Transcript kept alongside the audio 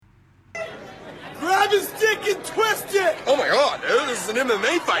Grab his dick and twist it! Oh my god, dude, this is an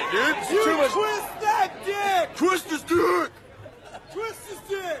MMA fight, dude. This is You too much. twist that dick! Twist his dick! Twist his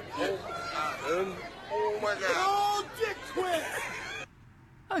dick! Oh my god. Oh, dick twist!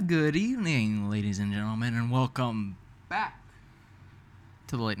 Good evening, ladies and gentlemen, and welcome back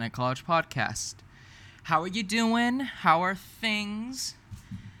to the Late Night College Podcast. How are you doing? How are things?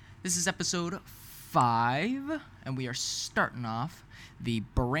 This is episode 5, and we are starting off the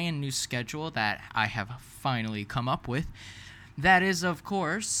brand new schedule that I have finally come up with. That is, of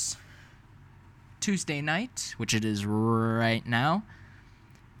course, Tuesday night, which it is right now,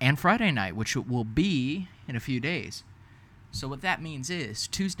 and Friday night, which it will be in a few days. So what that means is,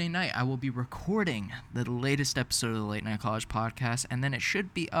 Tuesday night, I will be recording the latest episode of the Late Night College Podcast, and then it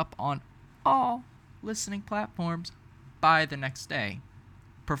should be up on all listening platforms by the next day.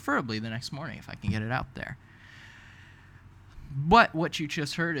 Preferably the next morning, if I can get it out there. But what you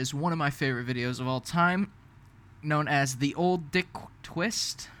just heard is one of my favorite videos of all time, known as the Old Dick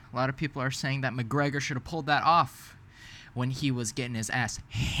Twist. A lot of people are saying that McGregor should have pulled that off when he was getting his ass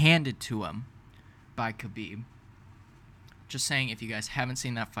handed to him by Khabib. Just saying, if you guys haven't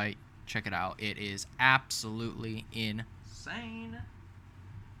seen that fight, check it out. It is absolutely insane.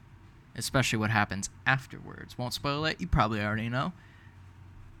 Especially what happens afterwards. Won't spoil it. You probably already know.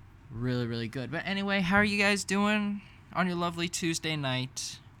 Really, really good. But anyway, how are you guys doing on your lovely Tuesday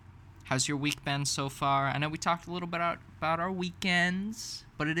night? How's your week been so far? I know we talked a little bit about our weekends,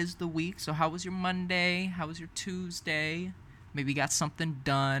 but it is the week. So how was your Monday? How was your Tuesday? Maybe you got something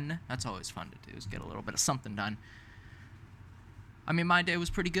done. That's always fun to do, is get a little bit of something done. I mean, my day was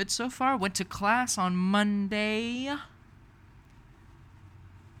pretty good so far. Went to class on Monday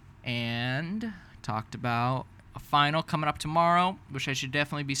and talked about a final coming up tomorrow, which I should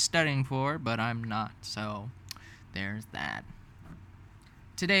definitely be studying for, but I'm not, so there's that.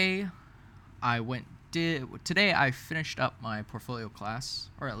 Today I finished up my portfolio class,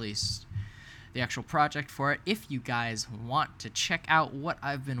 or at least the actual project for it. If you guys want to check out what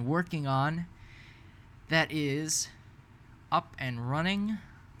I've been working on, that is up and running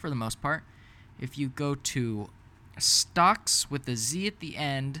for the most part. If you go to stocks with a Z at the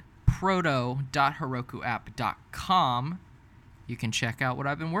end, proto.herokuapp.com, you can check out what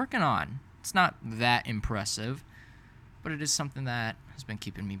I've been working on. It's not that impressive, but it is something that has been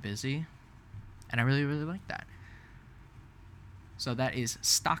keeping me busy, and I really, really like that. So that is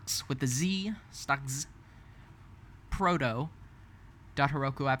stocks with a Z, stocks,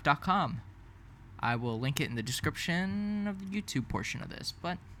 proto.herokuapp.com. I will link it in the description of the YouTube portion of this,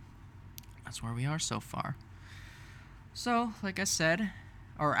 but that's where we are so far. So, like I said,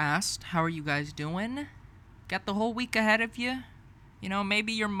 or asked, how are you guys doing? Got the whole week ahead of you? You know,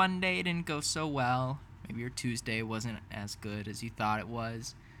 maybe your Monday didn't go so well. Maybe your Tuesday wasn't as good as you thought it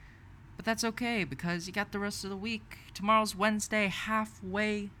was. But that's okay, because you got the rest of the week. Tomorrow's Wednesday,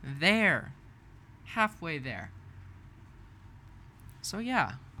 halfway there. Halfway there. So,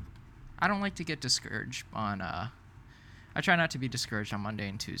 yeah. I don't like to get discouraged on, I try not to be discouraged on Monday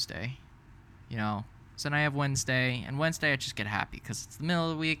and Tuesday. You know, so then I have Wednesday, and Wednesday I just get happy because it's the middle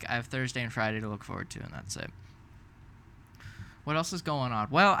of the week. I have Thursday and Friday to look forward to, and that's it. What else is going on?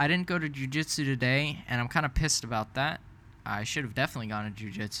 Well, I didn't go to jiu-jitsu today, and I'm kind of pissed about that. I should have definitely gone to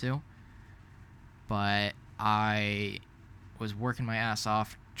jiu-jitsu, but I was working my ass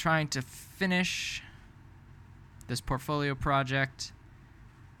off trying to finish this portfolio project.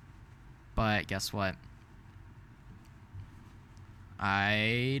 But guess what?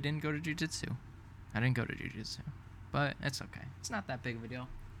 I didn't go to jiu-jitsu. But it's okay. It's not that big of a deal.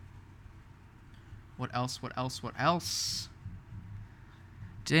 What else?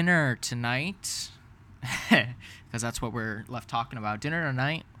 Dinner tonight. Because that's what we're left talking about. Dinner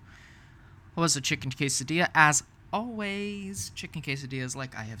tonight was a chicken quesadilla. As always, chicken quesadillas,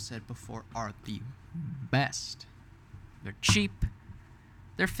 like I have said before, are the best. They're cheap.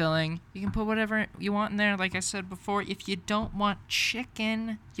 They're filling. You can put whatever you want in there. Like I said before, if you don't want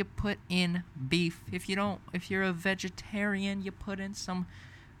chicken, you put in beef. If you're a vegetarian, you put in some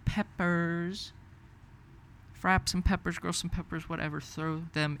peppers. Fry up some peppers, grow some peppers, whatever. Throw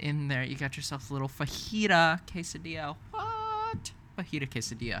them in there. You got yourself a little fajita quesadilla. What? Fajita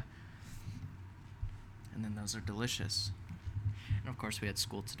quesadilla. And then those are delicious. And of course, we had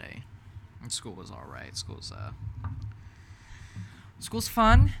school today. And school was all right. School's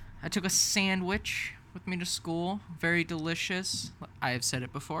fun. I took a sandwich with me to school. Very delicious. I have said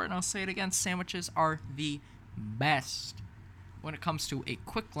it before, and I'll say it again. Sandwiches are the best. When it comes to a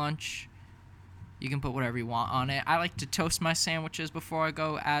quick lunch, you can put whatever you want on it. I like to toast my sandwiches before I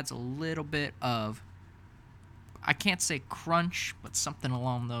go. Adds a little bit of I can't say crunch, but something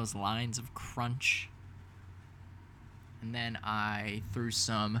along those lines of crunch. And then I threw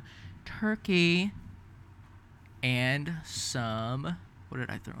some turkey and some, what did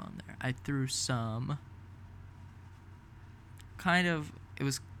I throw on there? I threw some it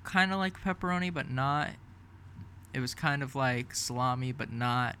was kind of like pepperoni, but not. It was kind of like salami, but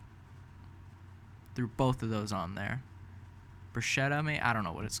not. Threw both of those on there. Bruschetta, maybe? I don't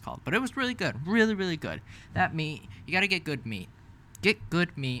know what it's called, but it was really good. Really, really good. That meat, you got to get good meat. Get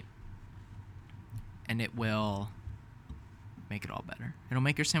good meat, and it will make it all better. It'll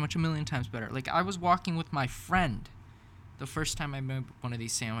make your sandwich a million times better. Like, I was walking with my friend the first time I made one of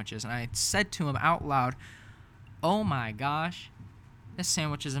these sandwiches, and I said to him out loud, "Oh my gosh, this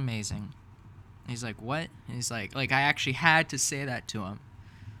sandwich is amazing." And he's like, "What?" And he's like I actually had to say that to him.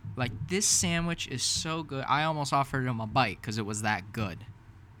 Like, this sandwich is so good. I almost offered him a bite because it was that good.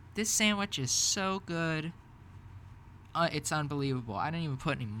 This sandwich is so good. It's unbelievable. I didn't even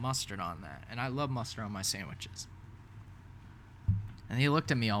put any mustard on that, and I love mustard on my sandwiches. And he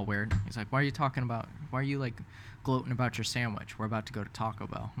looked at me all weird. He's like, why are you like gloating about your sandwich? We're about to go to Taco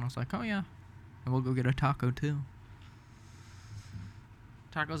Bell. And I was like, oh yeah, and we'll go get a taco too.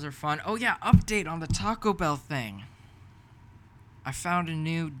 Tacos are fun. Oh yeah, update on the Taco Bell thing. I found a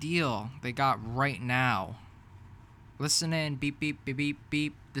new deal they got right now. Listen in, beep, beep, beep, beep,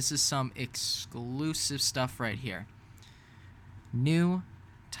 beep. This is some exclusive stuff right here. New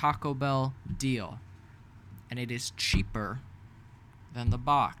Taco Bell deal. And it is cheaper than the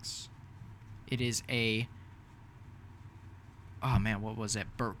box. It is a, oh man, what was it?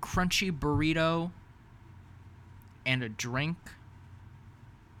 Crunchy burrito and a drink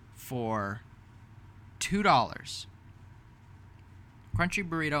for $2. Crunchy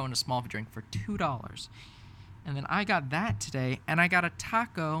burrito and a small drink for $2. And then I got that today, and I got a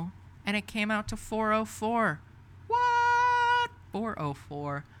taco, and it came out to $4.04. What? $4.04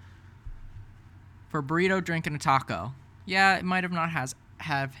 for a burrito, drink, and a taco. Yeah, it might have not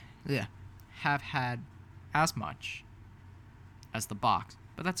have had as much as the box,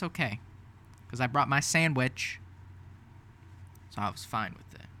 but that's okay, because I brought my sandwich, so I was fine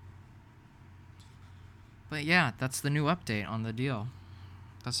with it. But yeah, that's the new update on the deal.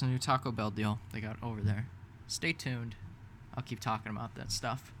 That's the new Taco Bell deal they got over there. Stay tuned. I'll keep talking about that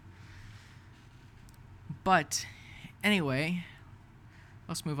stuff. But anyway,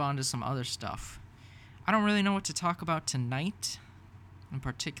 let's move on to some other stuff. I don't really know what to talk about tonight. In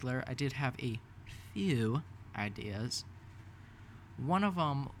particular, I did have a few ideas. One of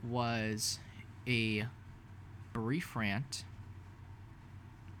them was a brief rant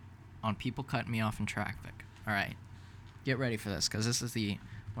on people cutting me off in traffic. All right, get ready for this, because this is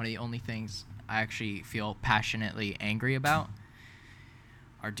one of the only things I actually feel passionately angry about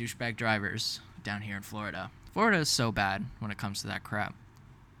are douchebag drivers down here in Florida. Florida is so bad when it comes to that crap.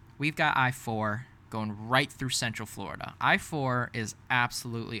 We've got I-4 going right through Central Florida. I-4 is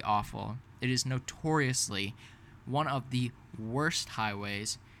absolutely awful. It is notoriously one of the worst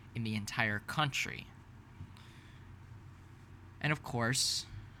highways in the entire country. And of course,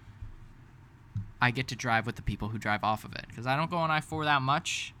 I get to drive with the people who drive off of it, because I don't go on I-4 that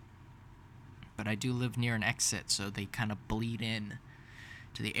much, but I do live near an exit, so they kind of bleed in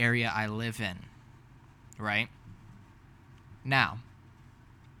to the area I live in, right? Now,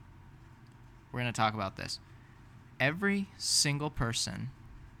 we're going to talk about this. Every single person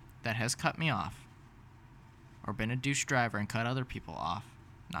that has cut me off or been a douche driver and cut other people off,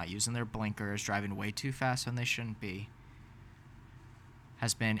 not using their blinkers, driving way too fast when they shouldn't be,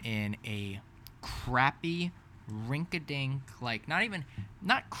 has been in a crappy rink-a-dink, like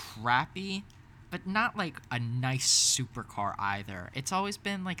not crappy, but not like a nice supercar either. It's always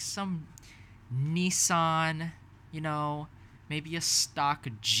been like some Nissan, maybe a stock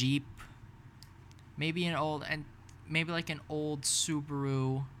Jeep, maybe like an old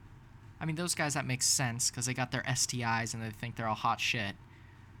Subaru. I mean, those guys, that makes sense because they got their STIs and they think they're all hot shit.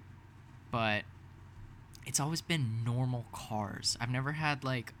 But it's always been normal cars. I've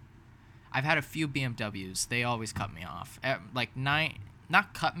had a few BMWs. They always cut me off.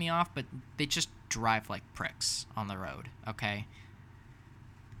 Not cut me off, but they just drive like pricks on the road, okay?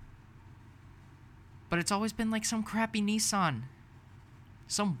 But it's always been like some crappy Nissan.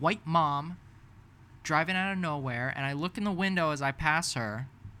 Some white mom driving out of nowhere, and I look in the window as I pass her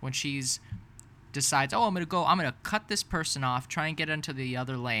when she's decides, I'm going to cut this person off, try and get into the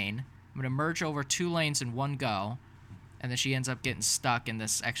other lane. I'm going to merge over 2 lanes in one go. And then she ends up getting stuck in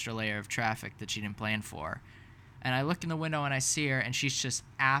this extra layer of traffic that she didn't plan for. And I look in the window and I see her, and she's just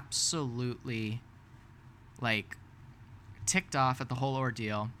absolutely, ticked off at the whole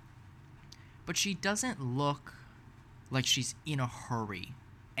ordeal. But she doesn't look like she's in a hurry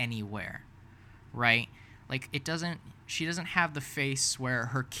anywhere, right? Like she doesn't have the face where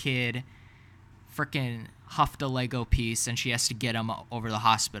her kid freaking huffed a Lego piece and she has to get him over the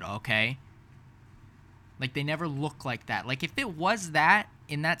hospital, okay? Like, they never look like that. Like, if it was that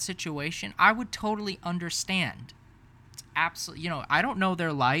in that situation, I would totally understand. It's absolutely, I don't know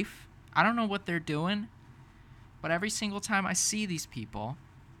their life. I don't know what they're doing. But every single time I see these people,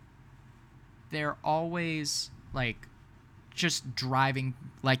 they're always, like, just driving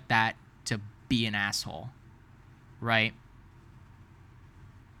like that to be an asshole, right?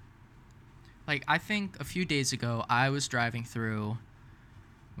 Like, I think a few days ago, I was driving through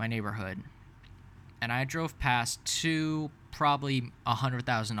my neighborhood, and I drove past two probably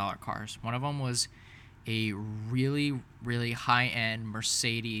 $100,000 cars. One of them was a really, really high-end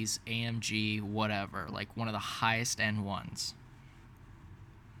Mercedes AMG whatever, like one of the highest-end ones.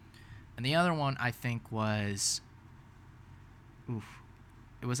 And the other one, I think, was...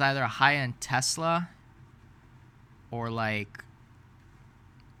 it was either a high-end Tesla or, like,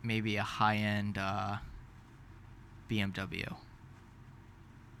 maybe a high-end BMW.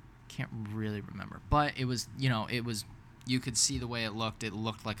 Can't really remember. But it was, you could see the way it looked. It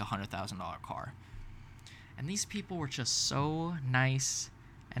looked like a $100,000 car. And these people were just so nice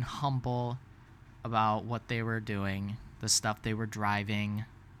and humble about what they were doing, the stuff they were driving.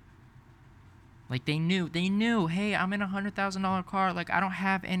 Like, they knew, hey, I'm in a $100,000 car. Like, I don't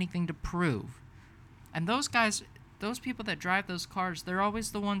have anything to prove. And those guys, those people that drive those cars, they're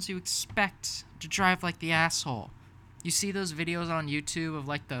always the ones you expect to drive like the asshole. You see those videos on YouTube of,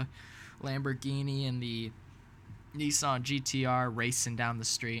 like, the Lamborghini and the Nissan GTR racing down the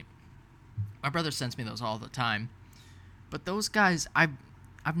street. My brother sends me those all the time. But those guys, I've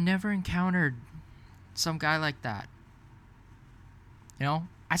never encountered some guy like that.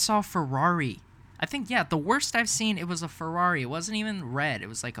 I saw a Ferrari. I think, the worst I've seen, it was a Ferrari. It wasn't even red. It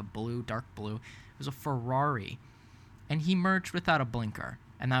was like a blue, dark blue. It was a Ferrari. And he merged without a blinker.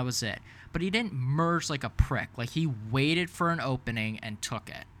 And that was it. But he didn't merge like a prick. Like, he waited for an opening and took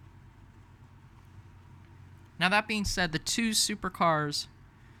it. Now, that being said, the two supercars...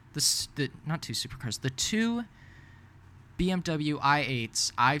 not two supercars. The two BMW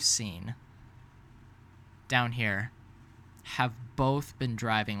i8s I've seen down here have both been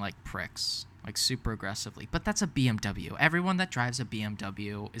driving like pricks. Like, super aggressively. But that's a BMW. Everyone that drives a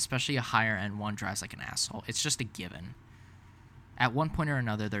BMW, especially a higher-end one, drives like an asshole. It's just a given. At one point or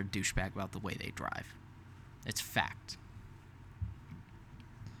another, they're a douchebag about the way they drive. It's fact.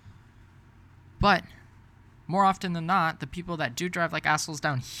 But, more often than not, the people that do drive like assholes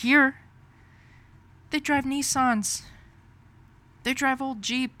down here, they drive Nissans. They drive old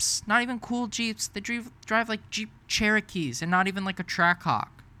Jeeps. Not even cool Jeeps. They drive like Jeep Cherokees and not even like a Trackhawk.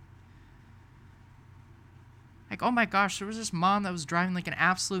 Like, oh my gosh, there was this mom that was driving like an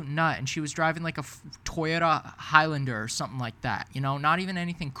absolute nut, and she was driving like a Toyota Highlander or something like that. Not even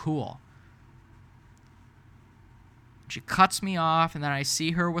anything cool. She cuts me off, and then I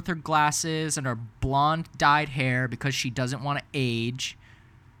see her with her glasses and her blonde dyed hair because she doesn't want to age.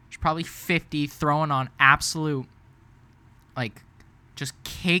 She's probably 50, throwing on absolute, like, just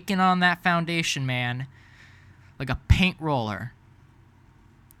caking on that foundation, man. Like a paint roller.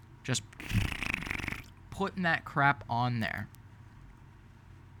 Just... putting that crap on there.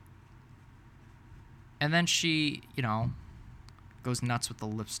 And then she, goes nuts with the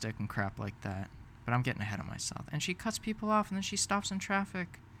lipstick and crap like that. But I'm getting ahead of myself. And she cuts people off, and then she stops in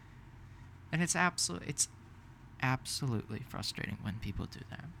traffic. And it's absolutely frustrating when people do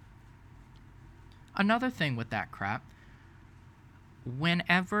that. Another thing with that crap,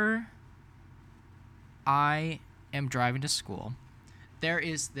 whenever I am driving to school, there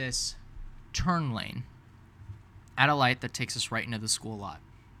is this turn lane at a light that takes us right into the school lot.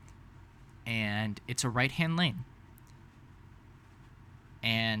 And it's a right-hand lane.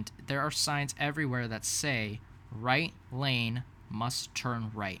 And there are signs everywhere that say, right lane must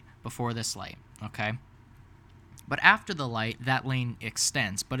turn right before this light, okay? But after the light, that lane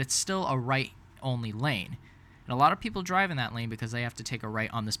extends, but it's still a right-only lane. And a lot of people drive in that lane because they have to take a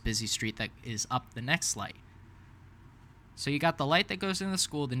right on this busy street that is up the next light. So you got the light that goes into the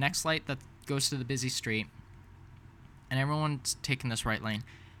school, the next light that goes to the busy street, and everyone's taking this right lane.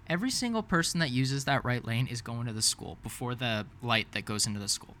 Every single person that uses that right lane is going to the school before the light that goes into the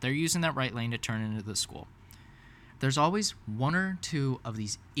school. They're using that right lane to turn into the school. There's always one or two of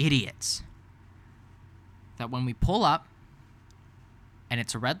these idiots that when we pull up and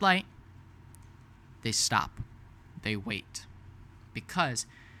it's a red light, they stop. They wait. Because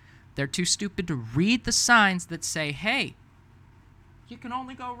they're too stupid to read the signs that say, hey, you can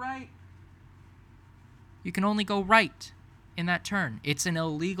only go right. You can only go right in that turn. It's an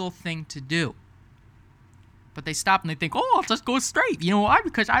illegal thing to do. But they stop and they think, oh, I'll just go straight. You know why?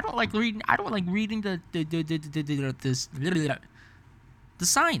 Because I don't like reading the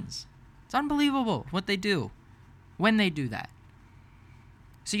signs. It's unbelievable what they do when they do that.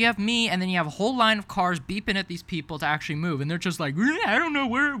 So you have me, and then you have a whole line of cars beeping at these people to actually move, and they're just like, I don't know,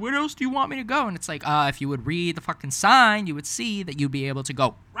 where else do you want me to go? And it's like, if you would read the fucking sign, you would see that you'd be able to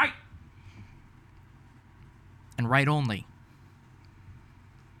go right. And right only.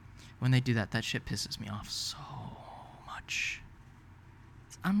 When they do that, that shit pisses me off so much.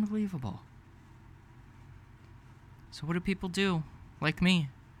 It's unbelievable. So what do people do? Like me.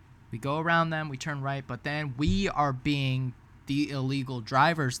 We go around them, we turn right, but then we are being the illegal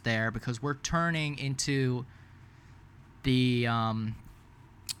drivers there because we're turning into the,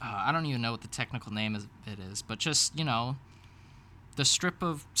 I don't even know what the technical name of it is, but just, the strip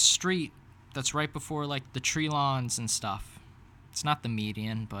of street that's right before, like, the tree lawns and stuff. It's not the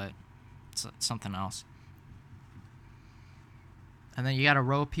median, but it's something else. And then you got a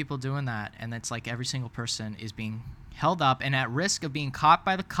row of people doing that, and it's like every single person is being held up and at risk of being caught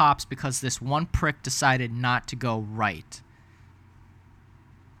by the cops because this one prick decided not to go right.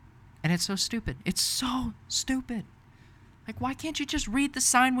 And it's so stupid. It's so stupid. Like, why can't you just read the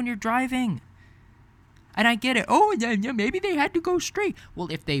sign when you're driving? And I get it. Oh, yeah, maybe they had to go straight.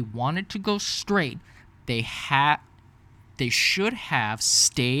 Well, if they wanted to go straight, they should have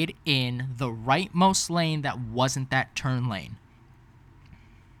stayed in the rightmost lane that wasn't that turn lane.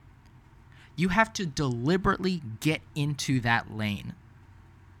 You have to deliberately get into that lane.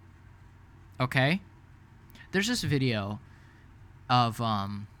 Okay? There's this video of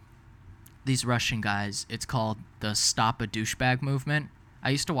these Russian guys. It's called the Stop a Douchebag movement.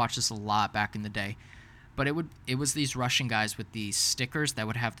 I used to watch this a lot back in the day. But it was these Russian guys with these stickers that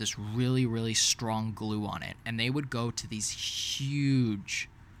would have this really, really strong glue on it. And they would go to these huge,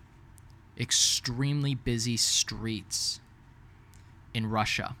 extremely busy streets in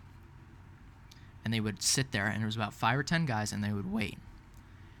Russia. And they would sit there, and there was about 5 or 10 guys, and they would wait.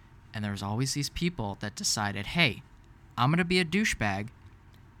 And there was always these people that decided, hey, I'm going to be a douchebag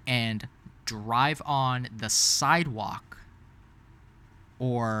and drive on the sidewalk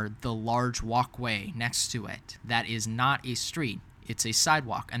or the large walkway next to it that is not a street. It's a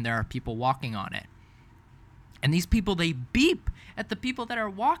sidewalk, and there are people walking on it. And these people, they beep at the people that are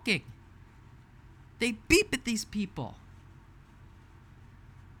walking. They beep at these people.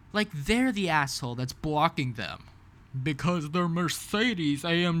 Like they're the asshole that's blocking them because their Mercedes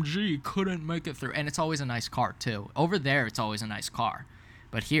AMG couldn't make it through. And it's always a nice car, too. Over there, it's always a nice car.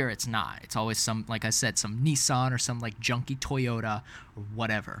 But here, it's not. It's always some, like I said, some Nissan or some, like, junky Toyota or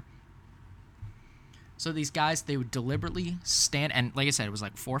whatever. So these guys, they would deliberately stand, and like I said, it was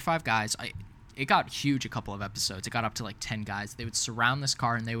like 4 or 5 guys. It got huge a couple of episodes. It got up to like 10 guys. They would surround this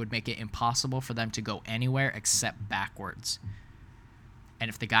car, and they would make it impossible for them to go anywhere except backwards. And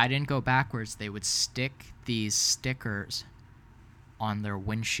if the guy didn't go backwards, they would stick these stickers on their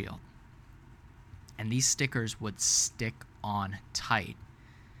windshield. And these stickers would stick on tight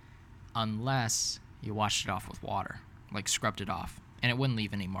unless you washed it off with water, like scrubbed it off. And it wouldn't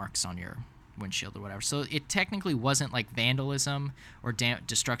leave any marks on your windshield or whatever. So it technically wasn't like vandalism or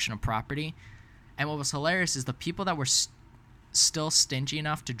destruction of property. And what was hilarious is the people that were still stingy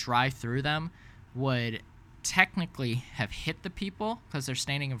enough to drive through them would technically have hit the people because they're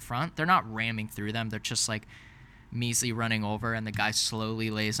standing in front. They're not ramming through them. They're just like measly running over, and the guy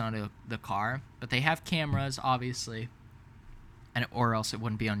slowly lays onto the car. But they have cameras, obviously, or else it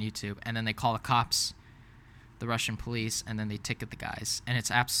wouldn't be on YouTube. And then they call the cops, the Russian police, and then they ticket the guys. And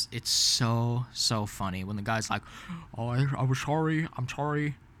it's so funny when the guy's like, oh, I was sorry. I'm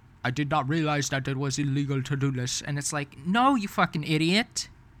sorry. I did not realize that it was illegal to do this. And it's like, no, you fucking idiot.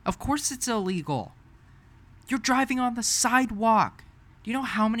 Of course it's illegal. You're driving on the sidewalk. Do you know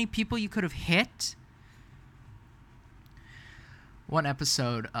how many people you could have hit? One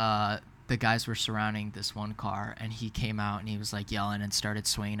episode, the guys were surrounding this one car, and he came out and he was like yelling and started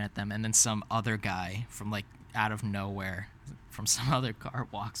swinging at them. And then some other guy from like out of nowhere, from some other car,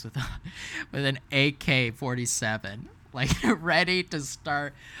 walks with an AK-47, like ready to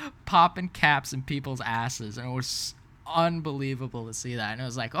start popping caps in people's asses. And it was unbelievable to see that. And it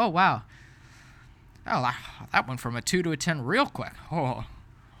was like, oh wow. Oh, that went from a 2 to a 10 real quick. Oh,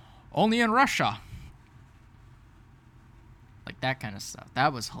 only in Russia. Like that kind of stuff.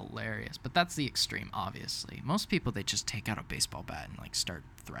 That was hilarious. But that's the extreme, obviously. Most people, they just take out a baseball bat and like start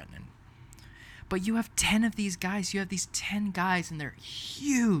threatening. But you have 10 of these guys. You have these 10 guys, and they're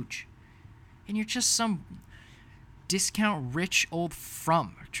huge. And you're just some discount rich old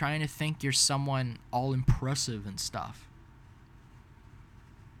frump trying to think you're someone all impressive and stuff.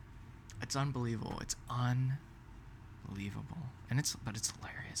 It's unbelievable. It's unbelievable. But it's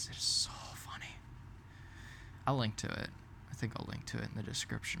hilarious. It's so funny. I'll link to it. I think I'll link to it in the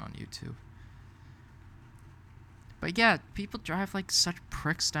description on YouTube. But yeah, people drive like such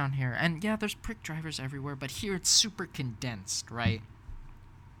pricks down here. And yeah, there's prick drivers everywhere, but here it's super condensed, right?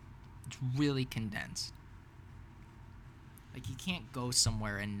 It's really condensed. Like, you can't go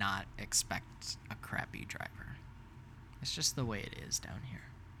somewhere and not expect a crappy driver. It's just the way it is down here.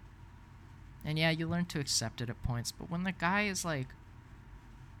 And yeah, you learn to accept it at points, but when the guy is like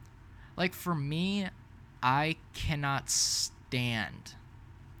for me, I cannot stand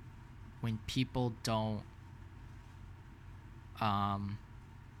when people don't I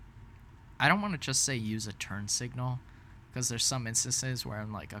don't want to just say use a turn signal, because there's some instances where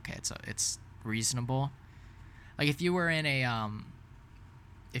I'm like, okay, it's reasonable. Like if you were in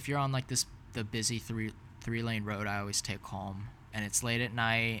if you're on like the busy three lane road I always take home, and it's late at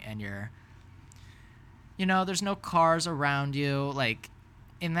night and there's no cars around you, like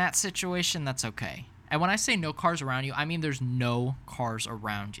in that situation, that's okay. And when I say no cars around you, I mean there's no cars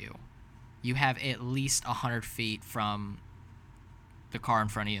around you. You have at least 100 feet from the car in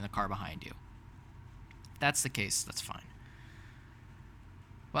front of you and the car behind you. If that's the case, that's fine.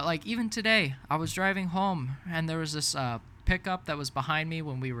 But like even today, I was driving home and there was this pickup that was behind me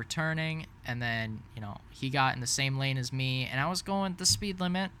when we were turning, and then he got in the same lane as me, and I was going the speed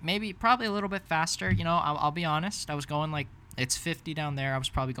limit, probably a little bit faster. I'll be honest, I was going like, it's 50 down there, I was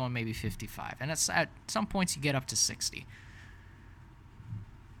probably going maybe 55, and it's at some points you get up to 60.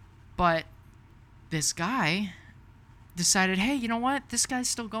 But this guy decided, hey, you know what? This guy's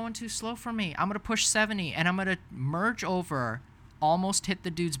still going too slow for me. I'm going to push 70, and I'm going to merge over, almost hit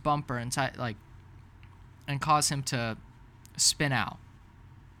the dude's bumper and cause him to spin out.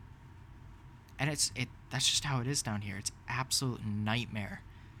 And that's just how it is down here. It's absolute nightmare.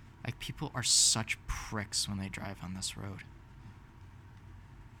 Like, people are such pricks when they drive on this road.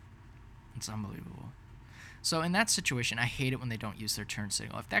 It's unbelievable. So in that situation, I hate it when they don't use their turn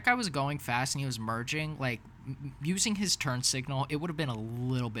signal. If that guy was going fast and he was merging, like, using his turn signal, it would have been a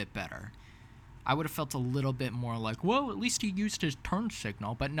little bit better. I would have felt a little bit more like, well, at least he used his turn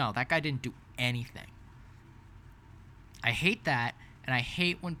signal. But no, that guy didn't do anything. I hate that, and I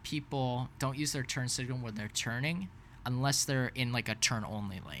hate when people don't use their turn signal when they're turning, unless they're in, like, a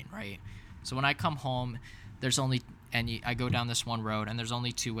turn-only lane, right? So when I come home, I go down this one road, and there's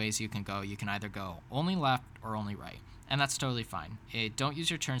only two ways you can go. You can either go only left or only right, and that's totally fine. Don't use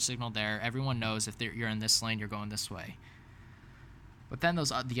your turn signal there. Everyone knows if you're in this lane, you're going this way. But then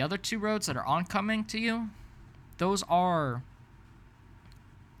the other two roads that are oncoming to you, those are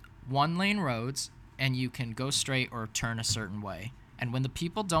one-lane roads, and you can go straight or turn a certain way. And when the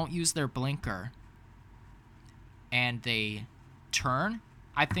people don't use their blinker and they turn,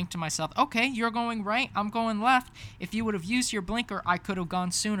 I think to myself, okay, you're going right, I'm going left. If you would have used your blinker, I could have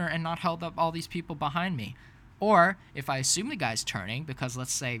gone sooner and not held up all these people behind me. Or if I assume the guy's turning, because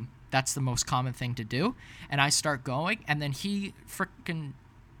let's say that's the most common thing to do, and I start going, and then he frickin'...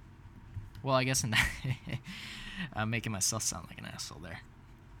 Well, I guess in that... I'm making myself sound like an asshole there.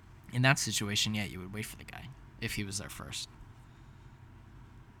 In that situation, yeah, you would wait for the guy, if he was there first.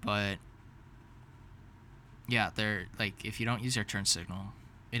 But... yeah, if you don't use your turn signal,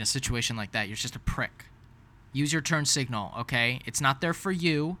 in a situation like that, you're just a prick. Use your turn signal, okay? It's not there for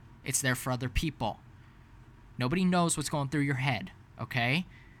you. It's there for other people. Nobody knows what's going through your head, okay?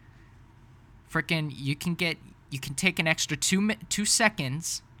 Frickin', you can take an extra 2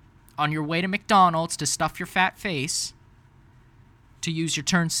 seconds on your way to McDonald's to stuff your fat face to use your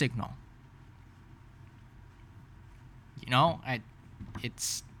turn signal.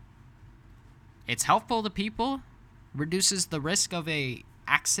 It's helpful to people, reduces the risk of a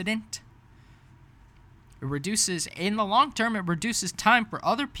accident. In the long term, it reduces time for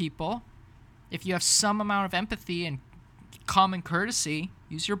other people. If you have some amount of empathy and common courtesy,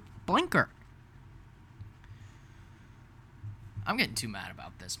 use your blinker. I'm getting too mad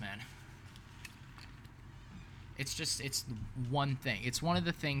about this, man. It's one thing. It's one of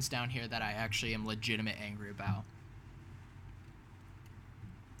the things down here that I actually am legitimate angry about.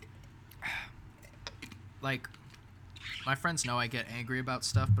 Like, my friends know I get angry about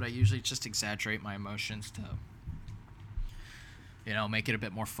stuff, but I usually just exaggerate my emotions to, make it a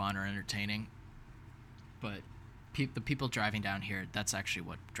bit more fun or entertaining. But the people driving down here, that's actually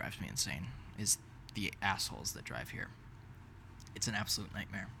what drives me insane, is the assholes that drive here. It's an absolute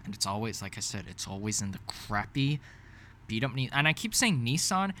nightmare. And it's always, like I said, it's always in the crappy, beat up and I keep saying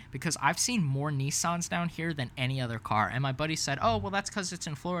Nissan because I've seen more Nissans down here than any other car. And my buddy said, oh, well, that's because it's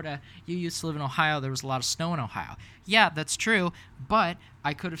in Florida. You used to live in Ohio. There was a lot of snow in Ohio. Yeah, that's true. But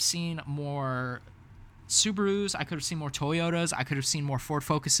I could have seen more Subarus. I could have seen more Toyotas. I could have seen more Ford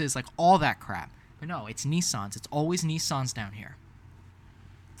Focuses, like all that crap. But no, it's Nissans. It's always Nissans down here.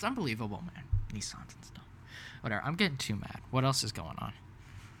 It's unbelievable, man. Nissans and stuff. Whatever. I'm getting too mad. What else is going on?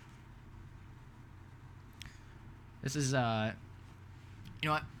 This is, you know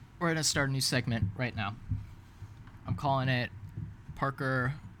what? We're going to start a new segment right now. I'm calling it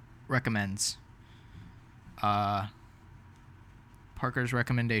Parker Recommends. Parker's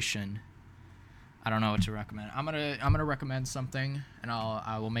recommendation. I don't know what to recommend. I'm gonna recommend something, and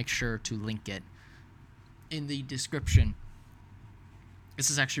I will make sure to link it in the description.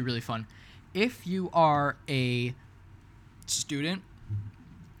 This is actually really fun. If you are a student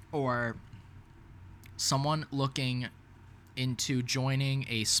or someone looking into joining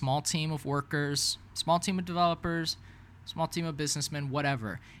a small team of workers, small team of developers, small team of businessmen,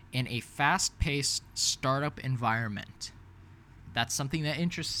 whatever, in a fast-paced startup environment, that's something that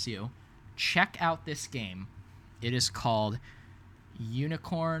interests you, check out this game. It is called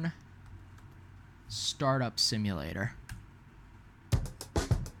Unicorn Startup Simulator.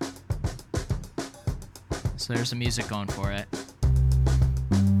 So there's the music going for it.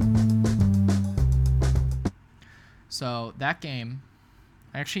 So that game,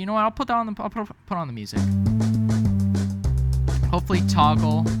 actually, you know what? I'll put on the music. Hopefully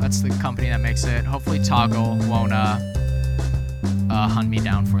Toggle, that's the company that makes it. Hopefully Toggle won't hunt me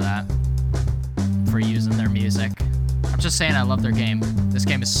down for that, for using their music. I'm just saying I love their game. This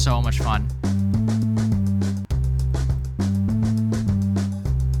game is so much fun.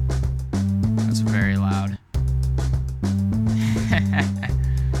 That's very loud.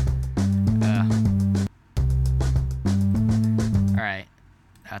 Alright,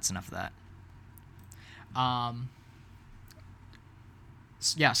 that's enough of that.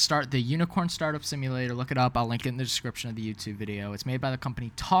 Yeah, start the Unicorn Startup Simulator. Look it up. I'll link it in the description of the YouTube video. It's made by the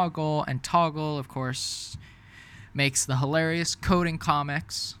company Toggle, and Toggle, of course, makes the hilarious coding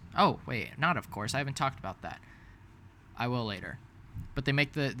comics. Oh, wait, not of course. I haven't talked about that. I will later. But they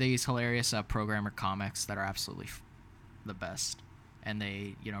make these hilarious programmer comics that are absolutely the best. And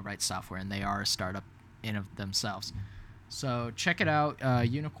they, write software, and they are a startup in of themselves. So check it out.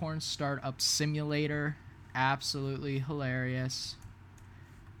 Unicorn Startup Simulator. Absolutely hilarious.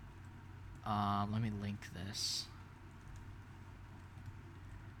 Let me link this.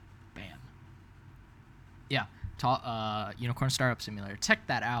 Bam. Yeah. Unicorn Startup Simulator. Check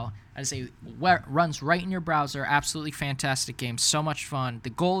that out. I say runs right in your browser. Absolutely fantastic game. So much fun. The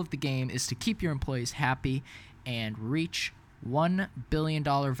goal of the game is to keep your employees happy and reach $1 billion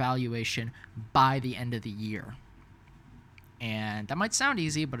valuation by the end of the year. And that might sound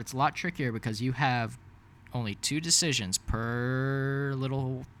easy, but it's a lot trickier because you have only 2 decisions per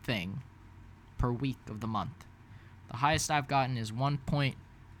little thing per week of the month. The highest I've gotten is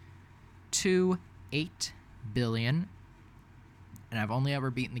 1.28 billion, and I've only ever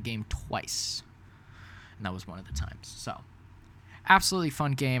beaten the game twice, and that was one of the times. So absolutely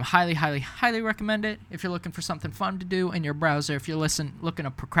fun game. Highly recommend it if you're looking for something fun to do in your browser. If you're looking to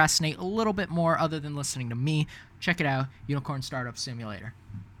procrastinate a little bit more other than listening to me, check it out. Unicorn Startup Simulator.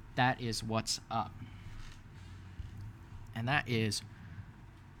 That is what's up. And that is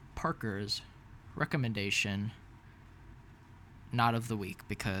Parker's recommendation, not of the week,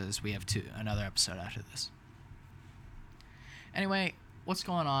 because we have another episode after this. Anyway, what's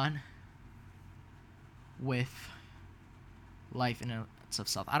going on with life in its of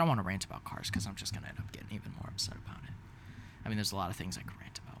self? I don't want to rant about cars because I'm just going to end up getting even more upset about it. I mean, there's a lot of things I could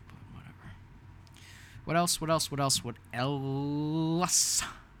rant about, but whatever. What else?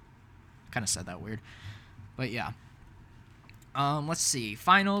 Kind of said that weird. But yeah. Let's see.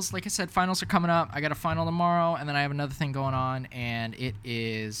 Finals. Like I said, finals are coming up. I got a final tomorrow, and then I have another thing going on, and it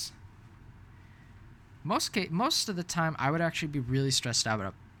is most of the time I would actually be really stressed out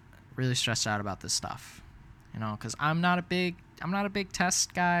about this stuff, because I'm not a big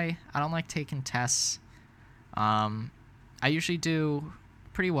test guy. I don't like taking tests. I usually do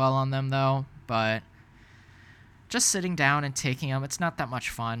pretty well on them though, but just sitting down and taking them, it's not that much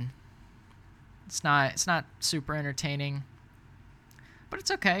fun. It's not super entertaining. But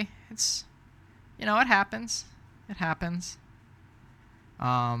it's okay. It's, it happens. It happens.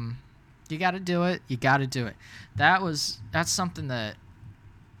 You got to do it. That's something that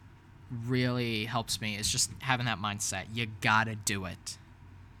really helps me, is just having that mindset. You got to do it.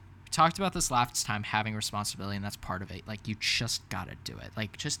 We talked about this last time, having responsibility, and that's part of it. Like, you just got to do it.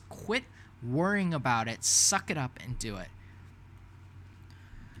 Like, just quit worrying about it. Suck it up and do it.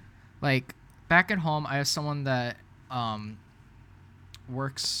 Like, back at home, I have someone that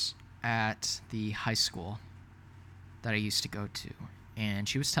works at the high school that I used to go to. And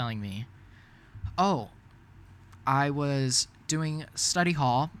she was telling me, oh, I was doing study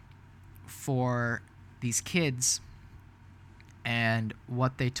hall for these kids, and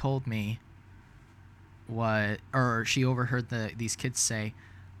what they told me or she overheard these kids say,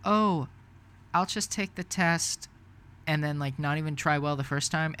 oh, I'll just take the test and then like not even try well the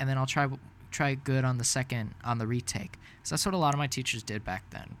first time, and then I'll try good on the retake. So that's what a lot of my teachers did back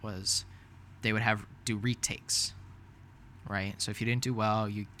then, was they would do retakes, right? So if you didn't do well,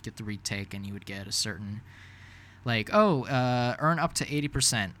 you get the retake and you would get a certain, like, earn up to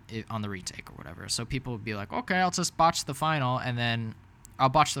 80% on the retake or whatever. So people would be like, okay, I'll just botch the final, and then I'll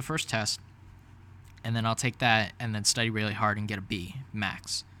botch the first test, and then I'll take that and then study really hard and get a B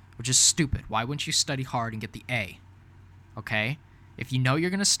max, which is stupid. Why wouldn't you study hard and get the A? Okay? If you know you're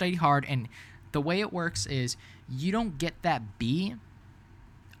going to study hard, and the way it works is you don't get that B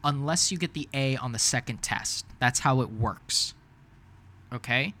unless you get the A on the second test. That's how it works.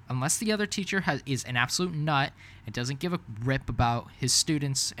 Okay? Unless the other teacher is an absolute nut and doesn't give a rip about his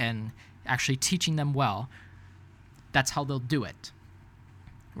students and actually teaching them well, that's how they'll do it.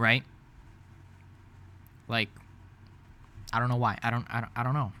 Right? Like, I don't know why. I don't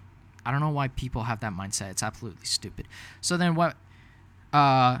know. I don't know why people have that mindset. It's absolutely stupid. So then what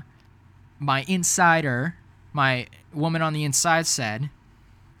my woman on the inside said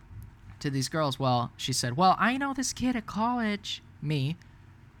to these girls, she said, well, I know this kid at college, me,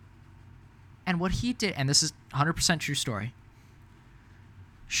 and what he did, and this is 100% true story,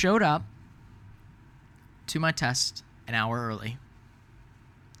 showed up to my test an hour early,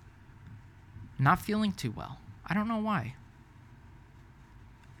 not feeling too well. I don't know why.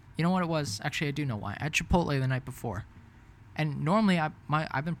 You know what it was? Actually, I do know why. I had Chipotle the night before. And normally,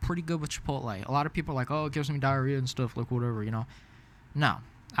 I've been pretty good with Chipotle. A lot of people are like, oh, it gives me diarrhea and stuff, like whatever, you know. No.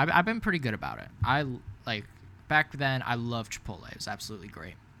 I've been pretty good about it. Back then, I loved Chipotle. It was absolutely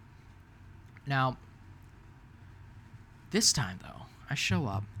great. Now, this time, though, I show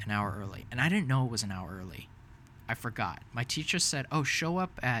up an hour early. And I didn't know it was an hour early. I forgot. My teacher said, oh, show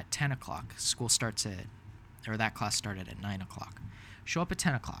up at 10 o'clock. That class started at 9 o'clock. Show up at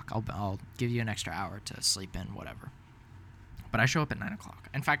 10 o'clock. I'll give you an extra hour to sleep in, whatever. But I show up at 9 o'clock.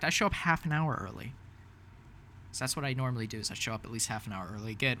 In fact, I show up half an hour early. So that's what I normally do, is I show up at least half an hour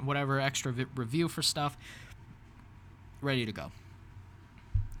early, get whatever extra review for stuff, ready to go.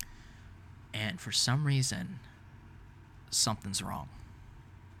 And for some reason, something's wrong.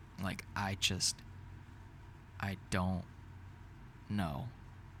 Like, I don't know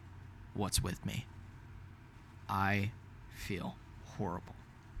what's with me. I feel horrible.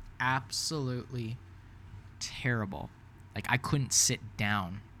 Absolutely terrible. Like, I couldn't sit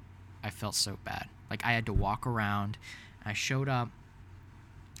down. I felt so bad. Like, I had to walk around. I showed up,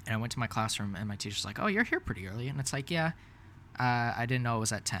 and I went to my classroom, and my teacher's like, oh, you're here pretty early. And it's like, yeah, I didn't know it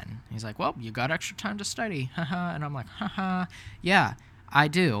was at 10. He's like, well, you got extra time to study. Haha. And I'm like, haha, yeah, I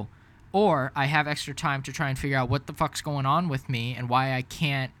do. Or I have extra time to try and figure out what the fuck's going on with me and why I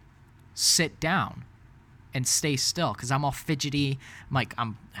can't sit down and stay still, because I'm all fidgety.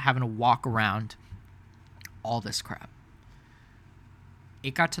 I'm having to walk around, all this crap.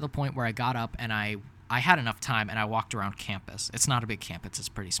 It got to the point where I got up and I had enough time, and I walked around campus. It's not a big campus, it's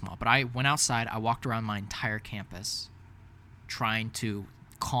pretty small. But I went outside, I walked around my entire campus trying to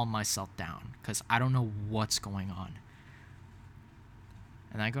calm myself down, because I don't know what's going on.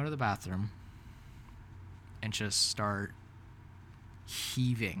 And I go to the bathroom and just start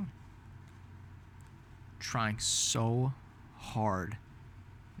heaving, trying so hard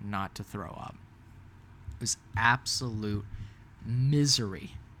not to throw up. It was absolute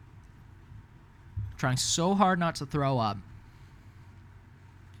misery. Trying so hard not to throw up.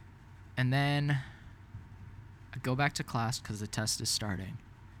 And then I go back to class because the test is starting.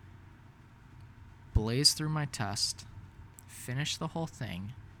 Blaze through my test. Finish the whole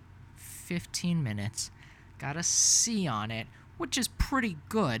thing. 15 minutes. Got a C on it, which is pretty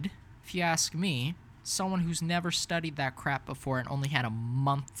good, if you ask me. Someone who's never studied that crap before and only had a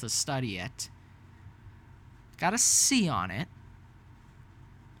month to study it. Got a C on it.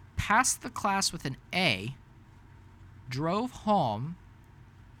 Passed the class with an A. Drove home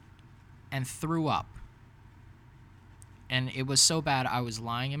and threw up. And it was so bad, I was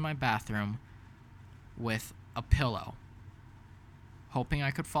lying in my bathroom with a pillow, hoping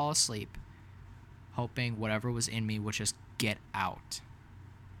I could fall asleep, hoping whatever was in me would just get out.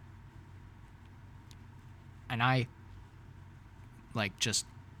 And I, just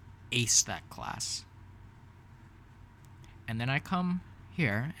aced that class. And then I come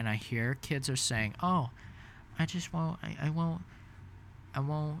here, and I hear kids are saying, "Oh, I just won't. I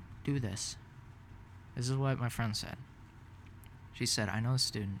won't do this." This is what my friend said. She said, "I know a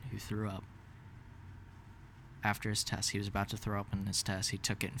student who threw up after his test. He was about to throw up in his test. He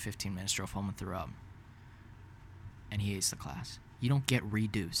took it in 15 minutes, drove home and threw up. And he aced the class. You don't get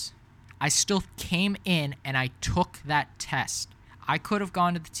redos." I still came in and I took that test. I could have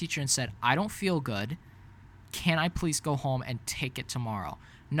gone to the teacher and said, "I don't feel good. Can I please go home and take it tomorrow?"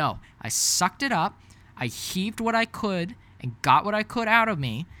 No, I sucked it up. I heaved what I could and got what I could out of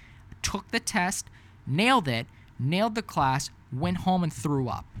me, took the test, nailed it, nailed the class, went home and threw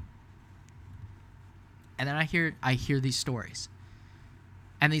up. And then I hear these stories.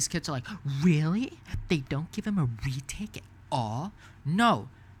 And these kids are like, "Really? They don't give him a retake at all?" No.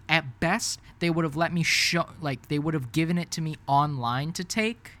 At best, they would have let me they would have given it to me online to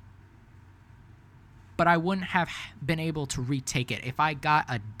take. But I wouldn't have been able to retake it. If I got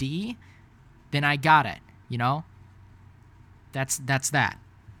a D, then I got it, you know? That's that.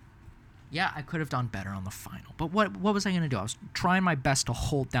 Yeah, I could have done better on the final. But what was I going to do? I was trying my best to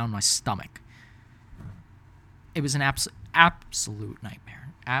hold down my stomach. It was an absolute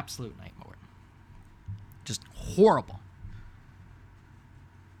nightmare. Absolute nightmare. Just horrible.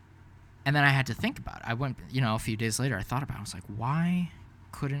 And then I had to think about it. I went, a few days later, I thought about it. I was like, why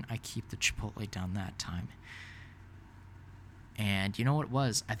couldn't I keep the Chipotle down that time? And you know what it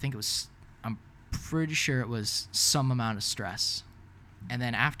was? I'm pretty sure it was some amount of stress. And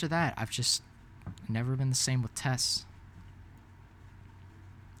then after that, I've just never been the same with tests.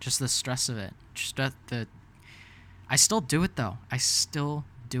 Just the stress of it. I still do it, though. I still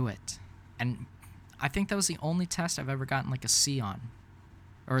do it. And I think that was the only test I've ever gotten like a C on.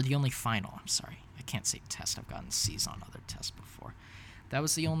 Or the only final, I'm sorry. I can't say test. I've gotten C's on other tests before. That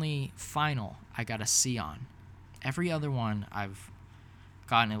was the only final I got a C on. Every other one, I've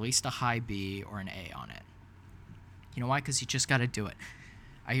gotten at least a high B or an A on it. You know why? Because you just got to do it.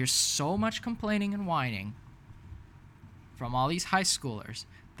 I hear so much complaining and whining from all these high schoolers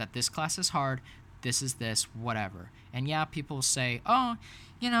that this class is hard, this is this, whatever. And yeah, people will say, "Oh,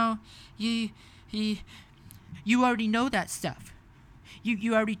 you already know that stuff.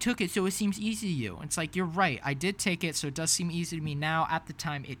 You already took it, so it seems easy to you." It's like, you're right. I did take it, so it does seem easy to me now. At the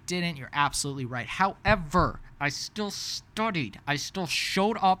time, it didn't. You're absolutely right. However, I still studied. I still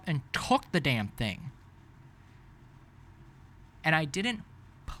showed up and took the damn thing. And I didn't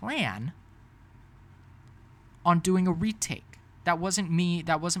plan on doing a retake. That wasn't me.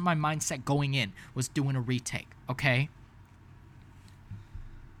 That wasn't my mindset going in, was doing a retake, okay?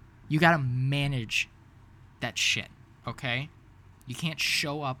 You got to manage that shit, okay? You can't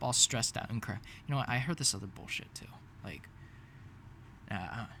show up all stressed out and cry. You know what? I heard this other bullshit too. Like,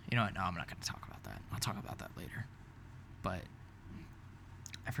 you know what? No, I'm not going to talk about that. I'll talk about that later. But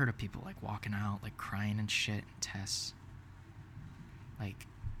I've heard of people like walking out, like crying and shit in tests. Like,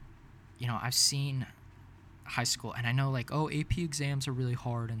 I've seen high school, and I know like, oh, AP exams are really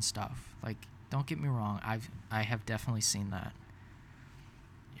hard and stuff. Like, don't get me wrong. I have definitely seen that.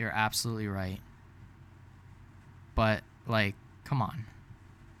 You're absolutely right. But like, come on.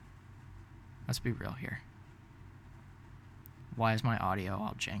 Let's be real here. Why is my audio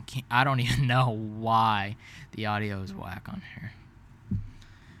all janky? I don't even know why the audio is whack on here.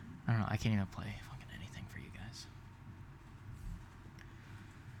 I don't know. I can't even play fucking anything for you guys.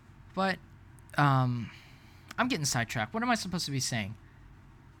 But, I'm getting sidetracked. What am I supposed to be saying?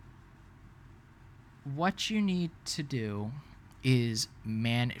 What you need to do is,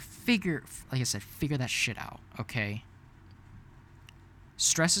 figure that shit out, okay?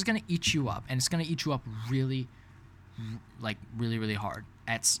 Stress is going to eat you up, and it's going to eat you up really, really hard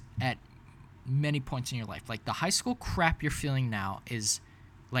at many points in your life. Like, the high school crap you're feeling now is,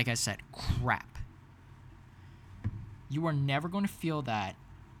 like I said, crap. You are never going to feel that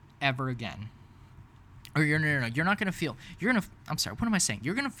ever again. Or you're not going to feel, I'm sorry, what am I saying?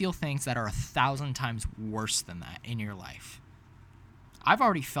 You're going to feel things that are 1,000 times worse than that in your life. I've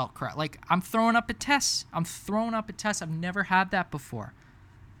already felt crap. Like, I'm throwing up at tests. I've never had that before.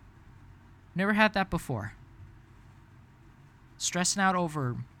 Stressing out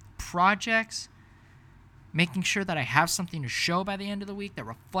over projects, making sure that I have something to show by the end of the week that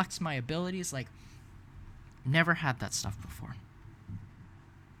reflects my abilities. Like, never had that stuff before.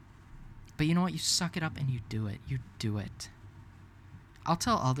 But you know what? You suck it up and you do it. I'll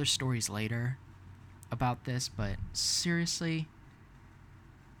tell other stories later about this, but seriously,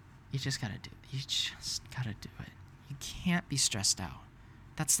 you just gotta do it. You can't be stressed out.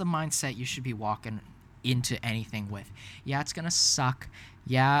 That's the mindset you should be walking into anything with. Yeah, it's gonna suck.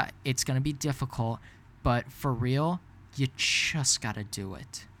 Yeah, it's gonna be difficult. But for real, You just gotta do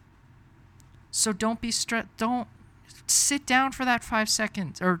it. So don't be stressed. Don't sit down for that 5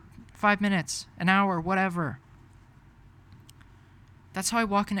 seconds or 5 minutes, an hour, whatever. That's how I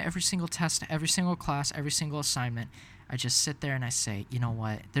walk into every single test, every single class, every single assignment. I just sit there and I say, you know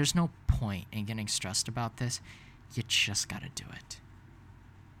what? There's no point in getting stressed about this. You just gotta do it.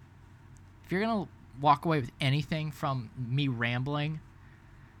 If you're gonna walk away with anything from me rambling,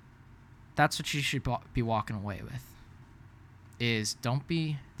 that's what you should be walking away with.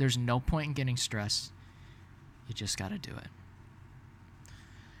 There's no point in getting stressed. You just gotta do it.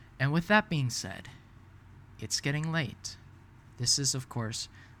 And with that being said, it's getting late. This is, of course,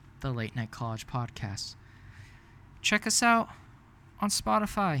 the Late Night College Podcast. Check us out on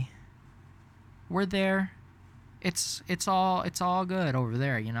Spotify. We're there. It's all good over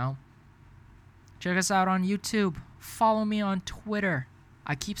there, you know. Check us out on YouTube. Follow me on Twitter.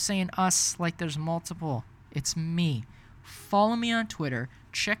 I keep saying us like there's multiple. It's me. Follow me on Twitter.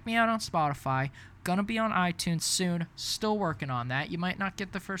 Check me out on Spotify. Gonna be on iTunes soon. Still working on that. You might not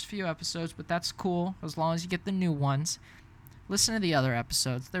get the first few episodes, but that's cool as long as you get the new ones. Listen to the other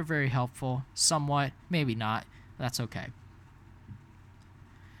episodes. They're very helpful. Somewhat. Maybe not. That's okay.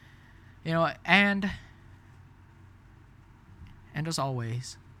 You know, and as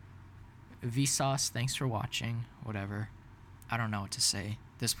always, Vsauce, thanks for watching. Whatever. I don't know what to say.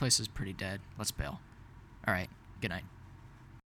 This place is pretty dead. Let's bail. All right. Good night.